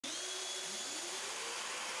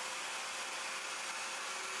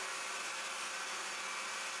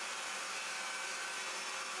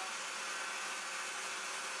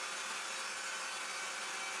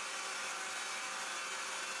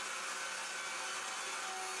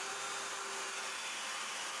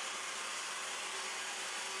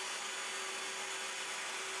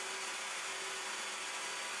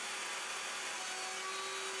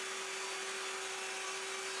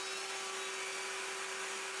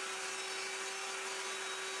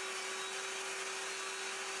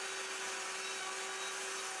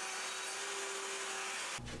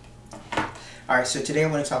Alright, so today I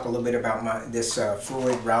want to talk a little bit about this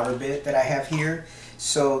Freud router bit that I have here.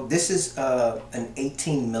 So this is an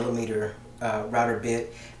 18 millimeter router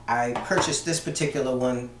bit. I purchased this particular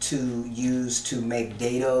one to use to make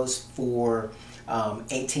dados for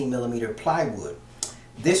 18 millimeter plywood.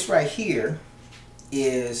 This right here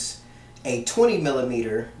is a 20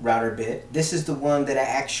 millimeter router bit. This is the one that I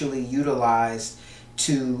actually utilized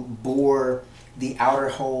to bore the outer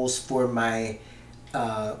holes for my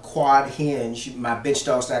quad hinge, my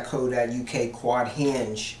bitchdogs.co.uk quad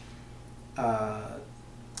hinge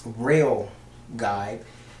rail guide.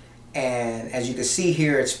 And as you can see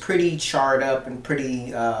here, it's pretty charred up and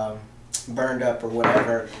pretty burned up or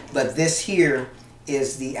whatever, but this here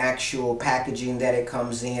is the actual packaging that it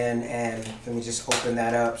comes in. And let me just open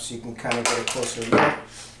that up so you can kind of get a closer look.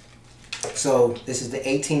 So this is the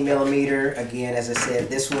 18 millimeter. Again, as I said,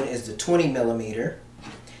 this one is the 20 millimeter.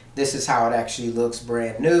 This is how it actually looks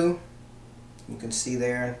brand new. You can see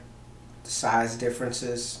there the size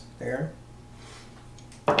differences there.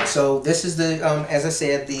 So this is the, as I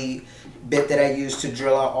said, the bit that I used to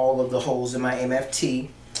drill out all of the holes in my MFT.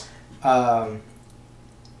 I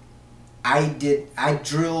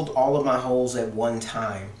drilled all of my holes at one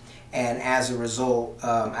time, and as a result,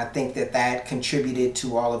 I think that contributed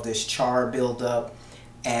to all of this char buildup.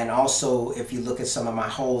 And also, if you look at some of my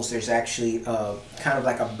holes, there's actually kind of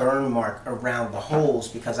like a burn mark around the holes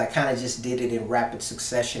because I kind of just did it in rapid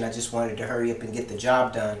succession. I just wanted to hurry up and get the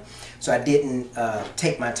job done. So I didn't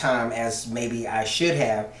take my time as maybe I should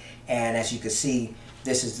have. And as you can see,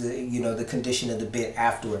 this is the, the condition of the bit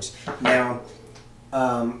afterwards. Now,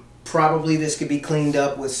 probably this could be cleaned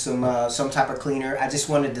up with some type of cleaner. I just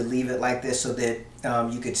wanted to leave it like this so that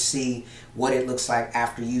you could see what it looks like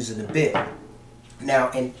after using the bit.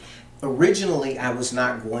 Now, and originally I was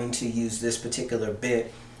not going to use this particular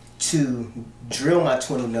bit to drill my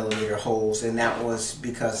 20 millimeter holes, and that was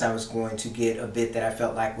because I was going to get a bit that I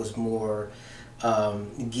felt like was more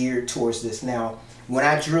geared towards this. Now, when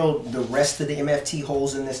I drilled the rest of the MFT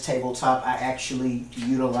holes in this tabletop, I actually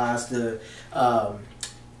utilized the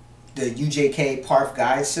UJK Parf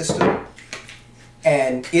guide system,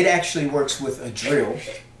 and it actually works with a drill,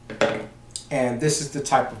 and this is the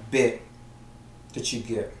type of bit that you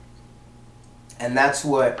get, and that's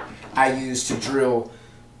what I use to drill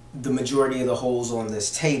the majority of the holes on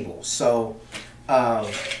this table. So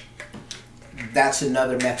that's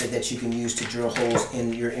another method that you can use to drill holes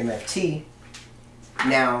in your MFT.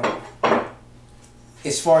 Now,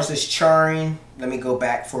 as far as this charring, let me go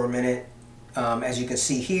back for a minute. As you can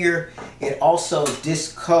see here, it also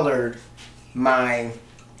discolored my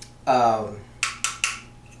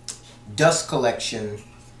dust collection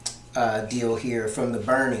deal here from the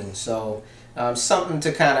burning. So something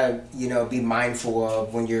to kind of be mindful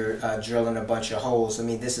of when you're drilling a bunch of holes. I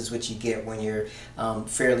mean, this is what you get when you're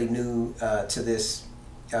fairly new to this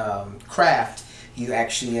craft. You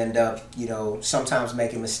actually end up sometimes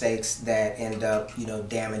making mistakes that end up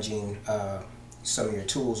damaging some of your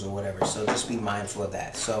tools or whatever. So just be mindful of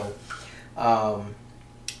that. So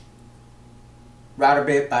router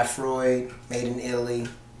bit by Freud, made in Italy.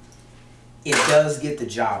 It does get the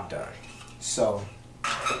job done. So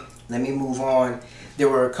let me move on. There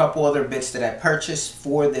were a couple other bits that I purchased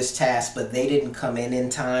for this task, but they didn't come in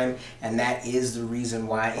time, and that is the reason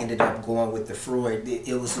why I ended up going with the Freud.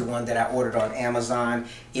 It was the one that I ordered on Amazon.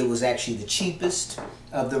 It was actually the cheapest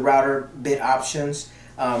of the router bit options.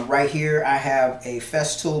 Right here I have a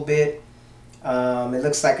Festool bit. It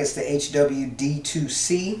looks like it's the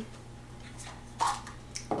HWD2C.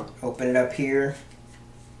 Open it up here,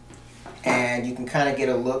 and you can kind of get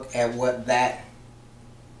a look at what that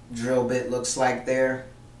drill bit looks like there.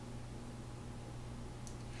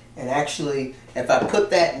 And actually, if I put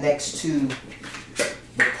that next to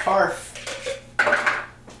the Parf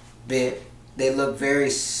bit, they look very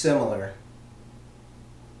similar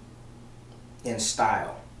in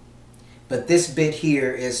style. But this bit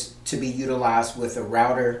here is to be utilized with a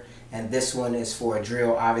router, and this one is for a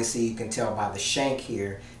drill. Obviously, you can tell by the shank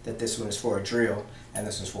here that this one is for a drill and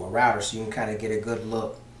this one's for a router, so you can kind of get a good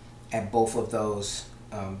look at both of those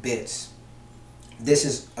bits. This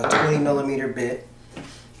is a 20 millimeter bit,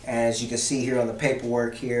 and as you can see here on the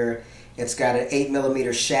paperwork here, it's got an 8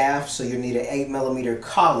 millimeter shaft, so you need an 8 millimeter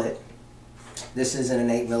collet. This isn't an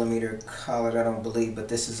 8 millimeter collet, I don't believe, but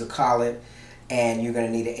this is a collet, and you're going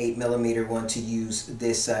to need an 8 millimeter one to use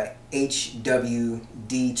this HWD2C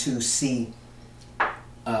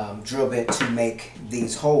drill bit to make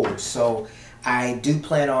these holes. So I do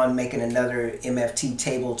plan on making another MFT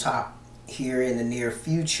tabletop here in the near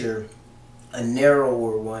future, a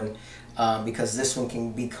narrower one, because this one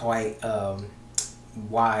can be quite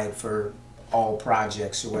wide for all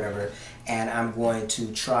projects or whatever, and I'm going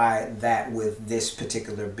to try that with this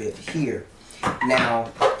particular bit here.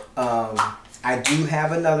 Now I do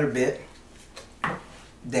have another bit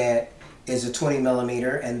that is a 20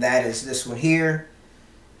 millimeter, and that is this one here.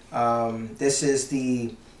 This is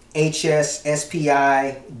the HS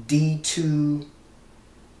SPI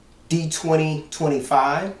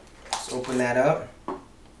D2025. Let's open that up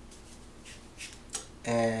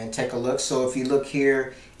and take a look. So if you look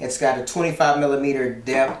here, it's got a 25 millimeter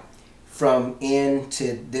depth from in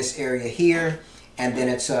to this area here, and then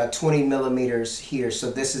it's 20 millimeters here. So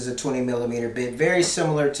this is a 20 millimeter bit, very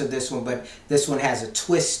similar to this one, but this one has a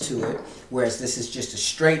twist to it, whereas this is just a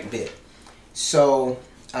straight bit. So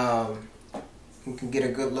you can get a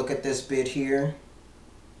good look at this bit here.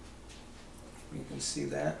 You can see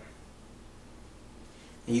that.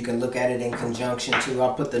 And you can look at it in conjunction too.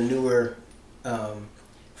 I'll put the newer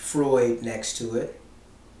Freud next to it.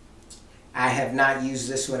 I have not used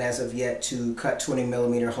this one as of yet to cut 20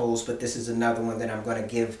 millimeter holes, but this is another one that I'm going to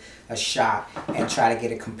give a shot and try to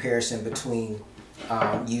get a comparison between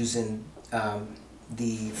using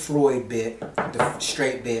the Freud bit, the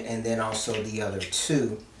straight bit, and then also the other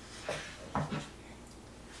two.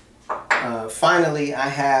 Finally, I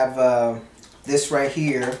have this right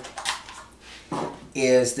here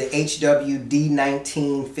is the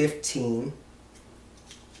HWD1915.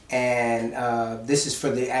 And this is for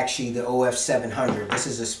the OF700. This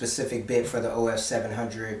is a specific bit for the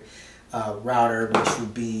OF700 router, which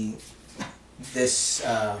would be this,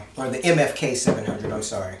 or the MFK700, I'm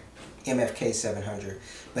sorry, MFK700.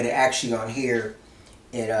 But it actually on here,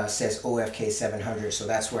 it says OFK700, so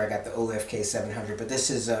that's where I got the OFK700. But this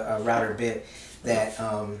is a router bit that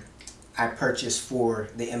I purchased for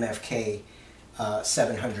the MFK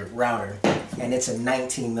 700 router, and it's a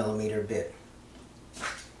 19 millimeter bit.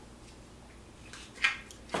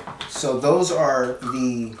 So those are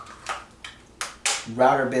the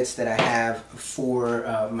router bits that I have for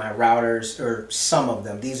my routers, or some of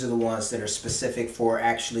them. These are the ones that are specific for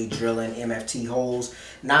actually drilling MFT holes.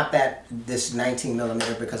 Not that this 19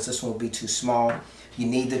 millimeter, because this one will be too small. You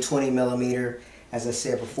need the 20 millimeter. As I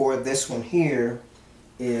said before, this one here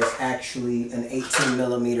is actually an 18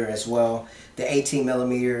 millimeter as well. The 18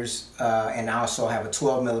 millimeters, and I also have a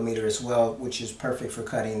 12 millimeter as well, which is perfect for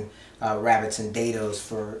cutting rabbits and dados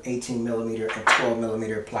for 18 millimeter and 12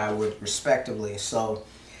 millimeter plywood respectively. So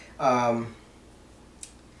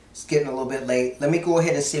it's getting a little bit late. Let me go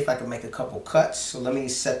ahead and see if I can make a couple cuts. So let me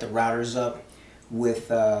set the routers up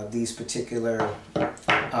with these particular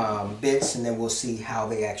bits, and then we'll see how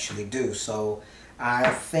they actually do. So I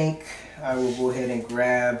think I will go ahead and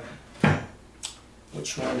grab,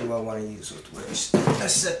 which one do I want to use with which?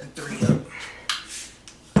 Let's set the three up.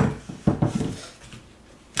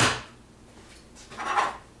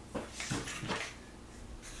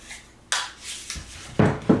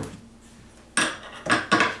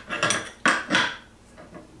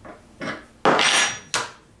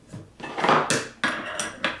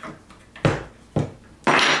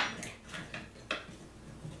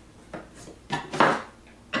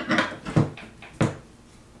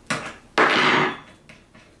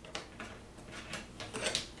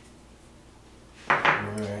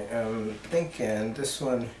 Thinking this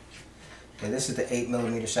one, and this is the 8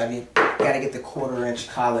 millimeter, so I gotta get the 1/4 inch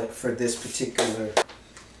collet for this particular,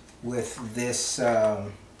 with this the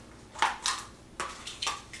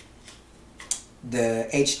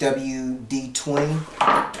HWD20.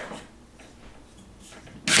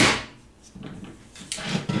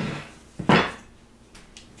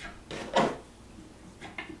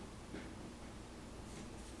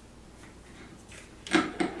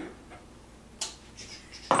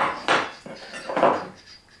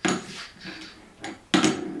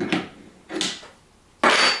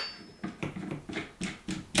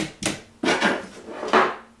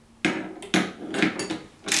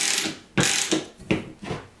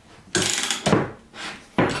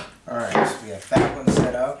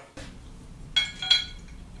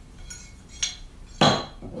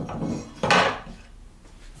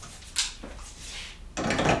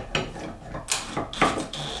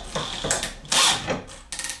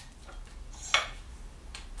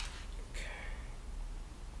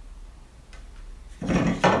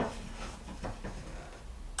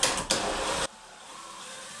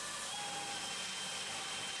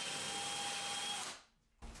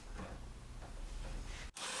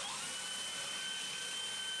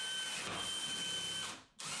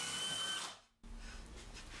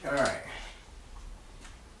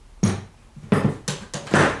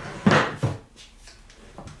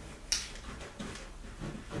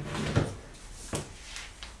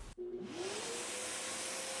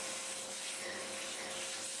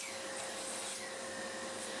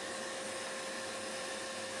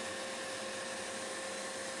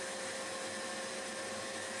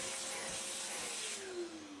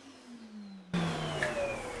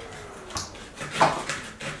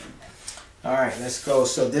 let's go.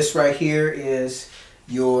 So this right here is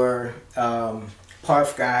your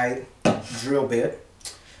Parf guide drill bit.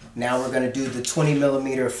 Now we're going to do the 20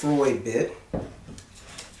 millimeter Freud bit.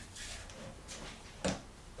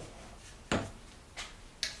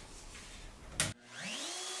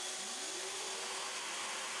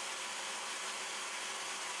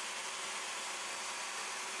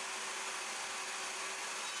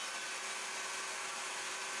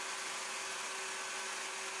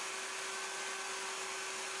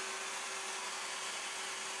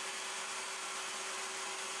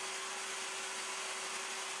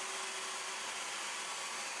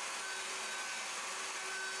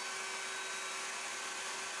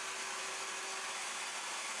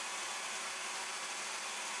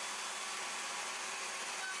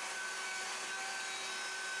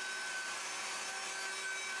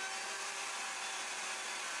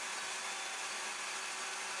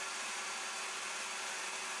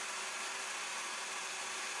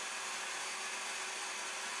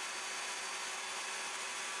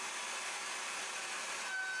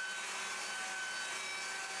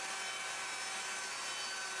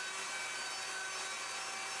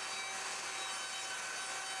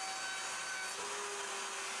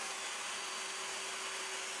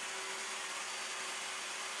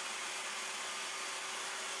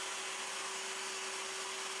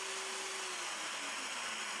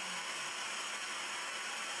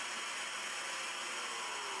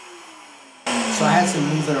 So I had some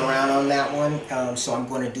moving around on that one, so I'm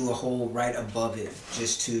going to do a hole right above it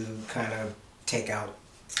just to kind of take out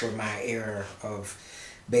for my error of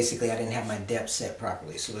basically I didn't have my depth set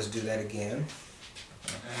properly. So let's do that again.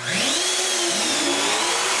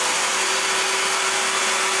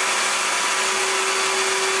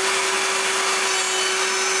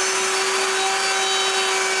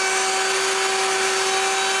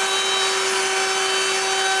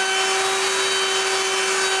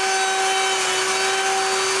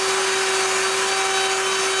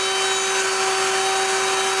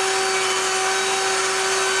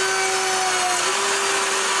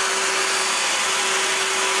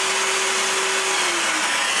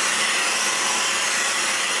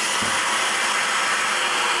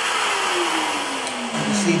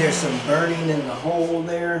 See, there's some burning in the hole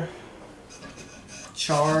there,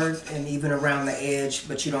 charred, and even around the edge,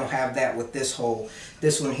 but you don't have that with this hole.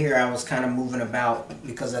 This one here I was kind of moving about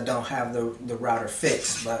because I don't have the router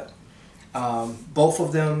fixed, but both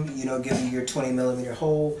of them, you know, give you your 20 millimeter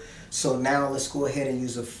hole. So now let's go ahead and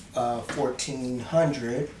use a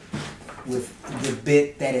 1400 with the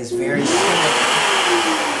bit that is very similar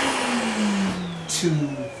to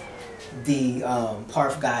the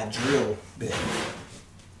Parf guide drill bit.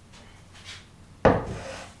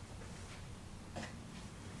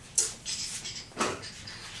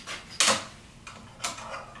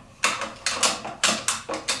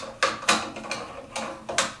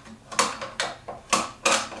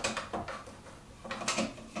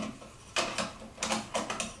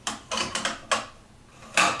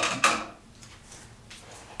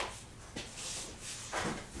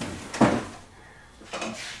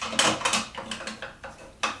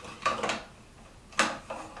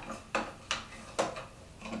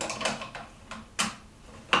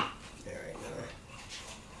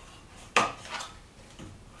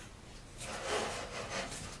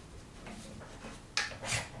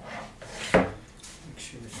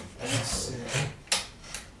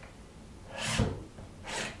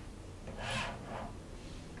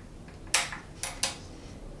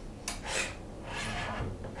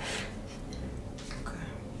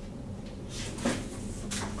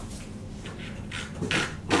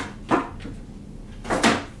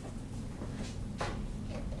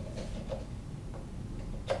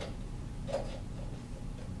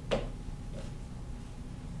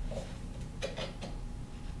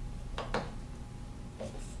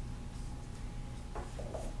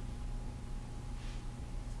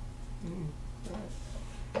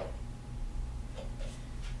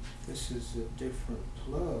 This is a different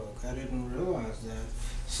plug. I didn't realize that.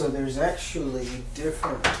 So there's actually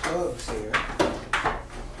different plugs here.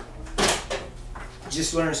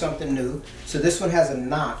 Just learned something new. So this one has a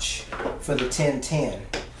notch for the 1010.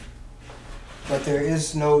 But there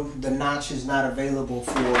is no, the notch is not available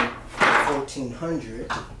for 1400.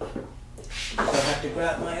 So I have to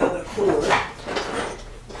grab my other cord.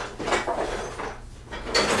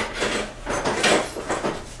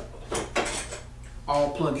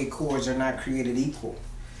 All plug-in cords are not created equal.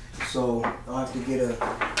 So I'll have to get a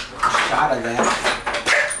shot of that.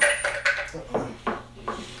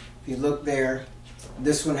 If you look there,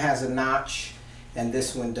 this one has a notch and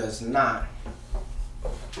this one does not.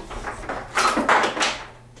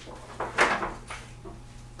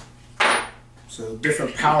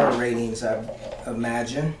 different power ratings, I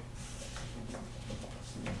imagine.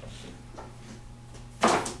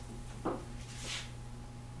 I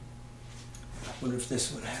wonder if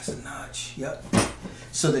this one has a notch. Yep.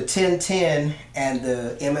 So the 1010 and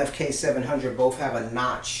the MFK 700 both have a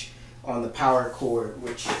notch on the power cord,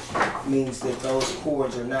 which means that those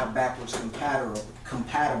cords are not backwards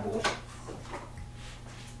compatible.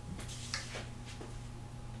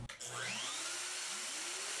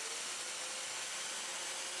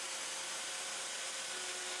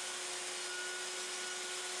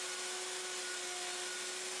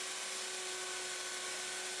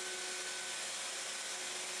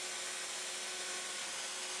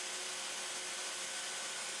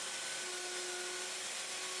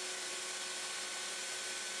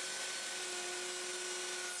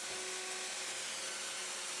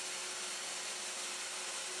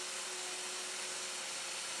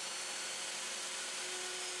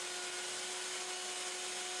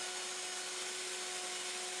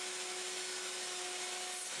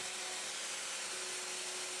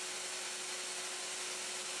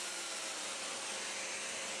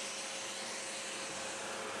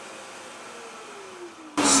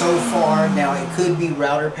 So far, now it could be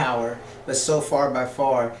router power, but so far by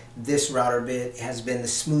far, this router bit has been the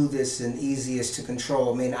smoothest and easiest to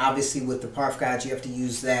control. I mean, obviously with the Parf guides, you have to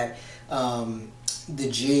use that, the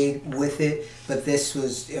jig with it, but this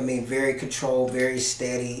was, I mean, very controlled, very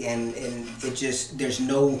steady, and it just, there's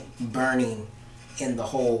no burning in the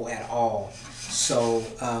hole at all. So,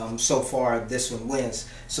 so far this one wins.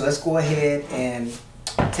 So let's go ahead and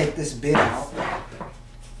take this bit out.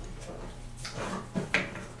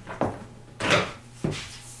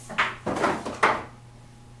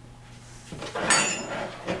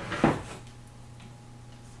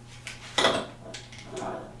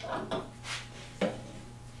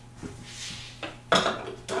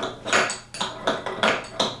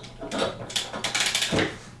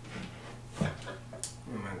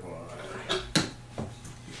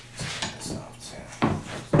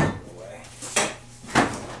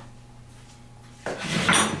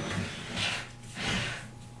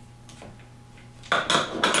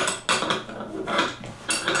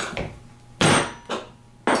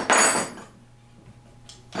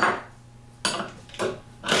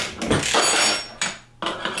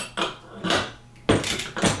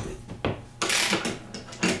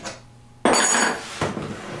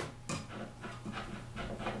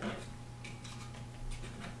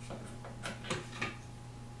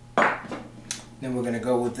 Then we're going to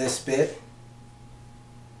go with this bit.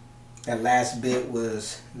 That last bit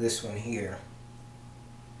was this one here.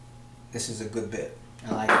 This is a good bit.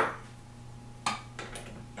 I like it.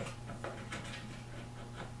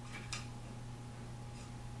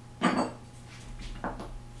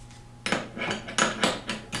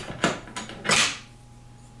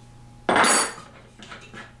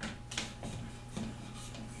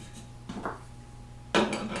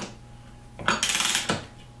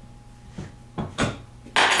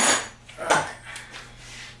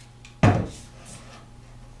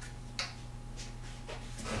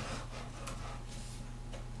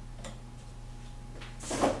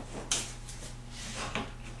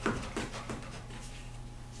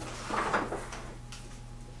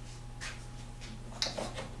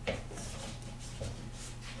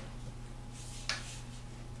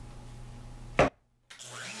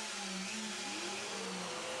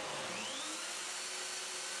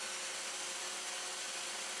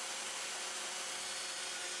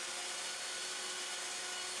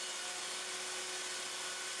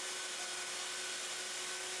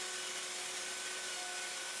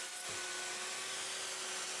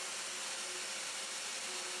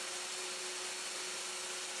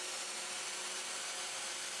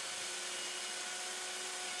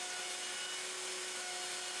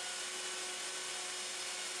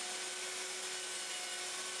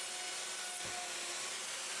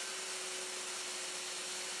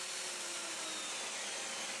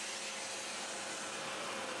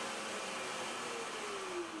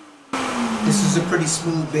 This is a pretty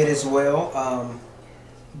smooth bit as well.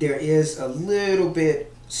 There is a little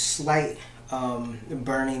bit slight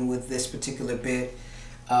burning with this particular bit.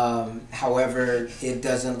 However, it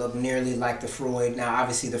doesn't look nearly like the Freud. Now,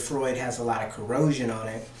 obviously, the Freud has a lot of corrosion on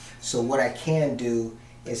it. So what I can do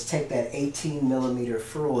is take that 18mm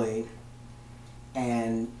Freud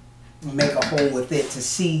and make a hole with it to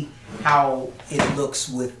see how it looks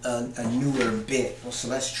with a newer bit. So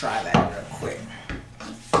let's try that real quick.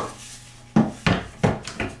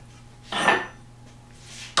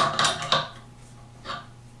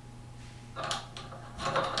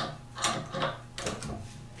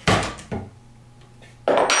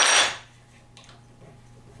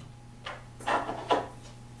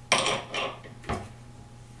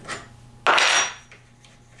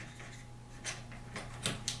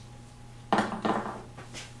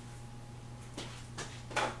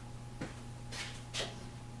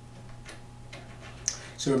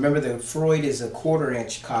 So remember, the Freud is a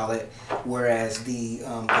 1/4" collet, whereas the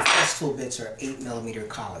Festool bits are 8mm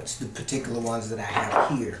collets, the particular ones that I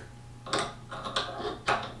have here.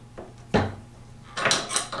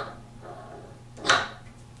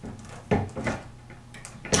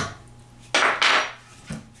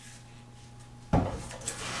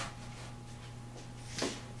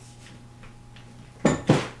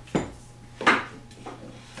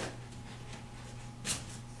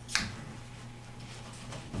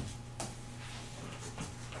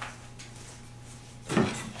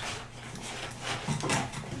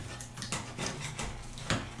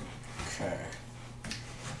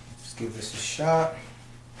 Let's give this a shot.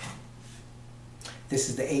 This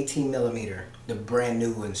is the 18mm, the brand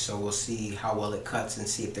new one, so we'll see how well it cuts and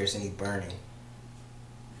see if there's any burning.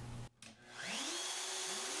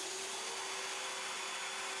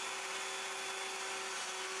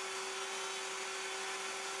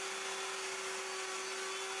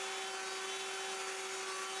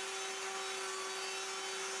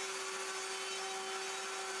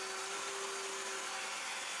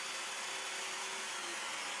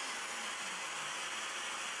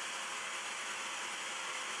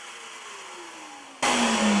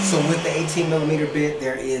 So with the 18mm bit,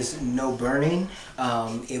 there is no burning.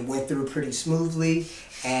 It went through pretty smoothly,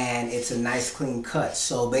 and it's a nice clean cut.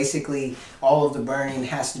 So basically, all of the burning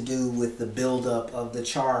has to do with the buildup of the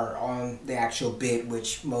char on the actual bit,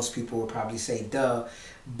 which most people would probably say duh.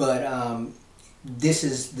 But this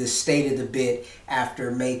is the state of the bit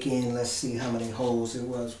after making, let's see how many holes it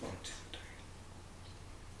was. 1, 2, 3.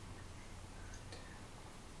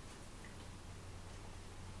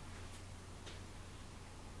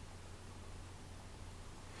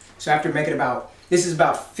 So after making this is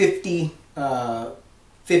about 50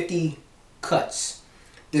 cuts.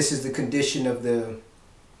 This is the condition of the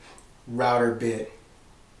router bit.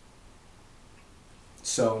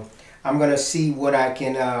 So I'm gonna see what I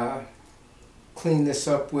can clean this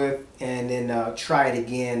up with, and then try it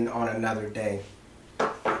again on another day.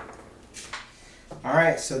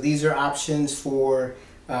 Alright, so these are options for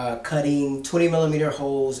cutting 20mm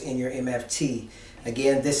holes in your MFT.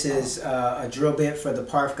 Again, this is a drill bit for the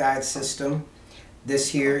Parf guide system. This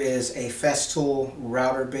here is a Festool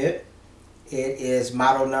router bit. It is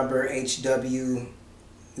model number HW020.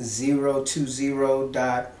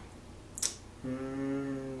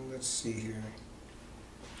 Let's see here.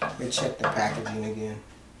 Let me check the packaging again.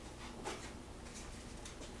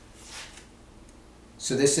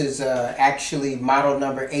 So this is actually model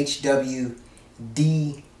number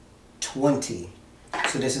HWD20.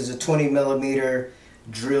 So this is a 20mm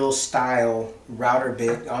drill style router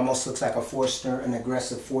bit. It almost looks like a Forstner, an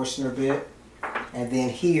aggressive Forstner bit. And then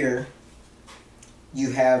here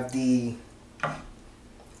you have the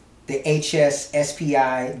HS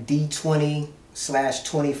SPI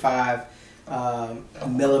D20/25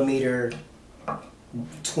 millimeter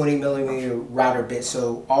 20mm router bit.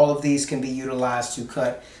 So all of these can be utilized to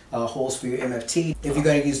cut holes for your MFT. If you're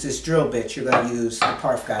going to use this drill bit, you're going to use the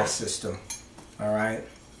Parf guide system. Alright,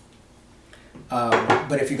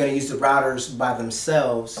 but if you're going to use the routers by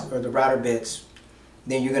themselves, or the router bits,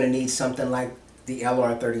 then you're going to need something like the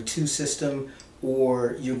LR32 system,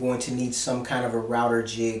 or you're going to need some kind of a router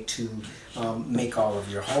jig to make all of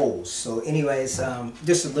your holes. So anyways,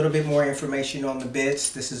 just a little bit more information on the bits.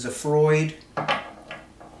 This is a Freud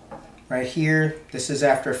right here. This is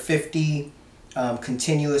after 50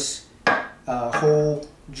 continuous hole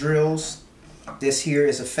drills. This here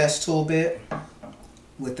is a Festool bit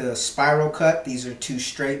with a spiral cut. These are 2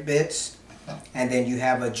 straight bits. And then you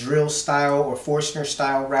have a drill style or Forstner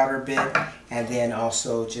style router bit, and then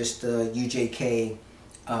also just the UJK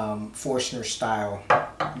Forstner style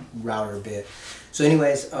router bit. So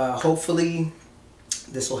anyways, hopefully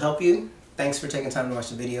this will help you. Thanks for taking time to watch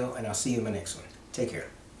the video, and I'll see you in my next one. Take care.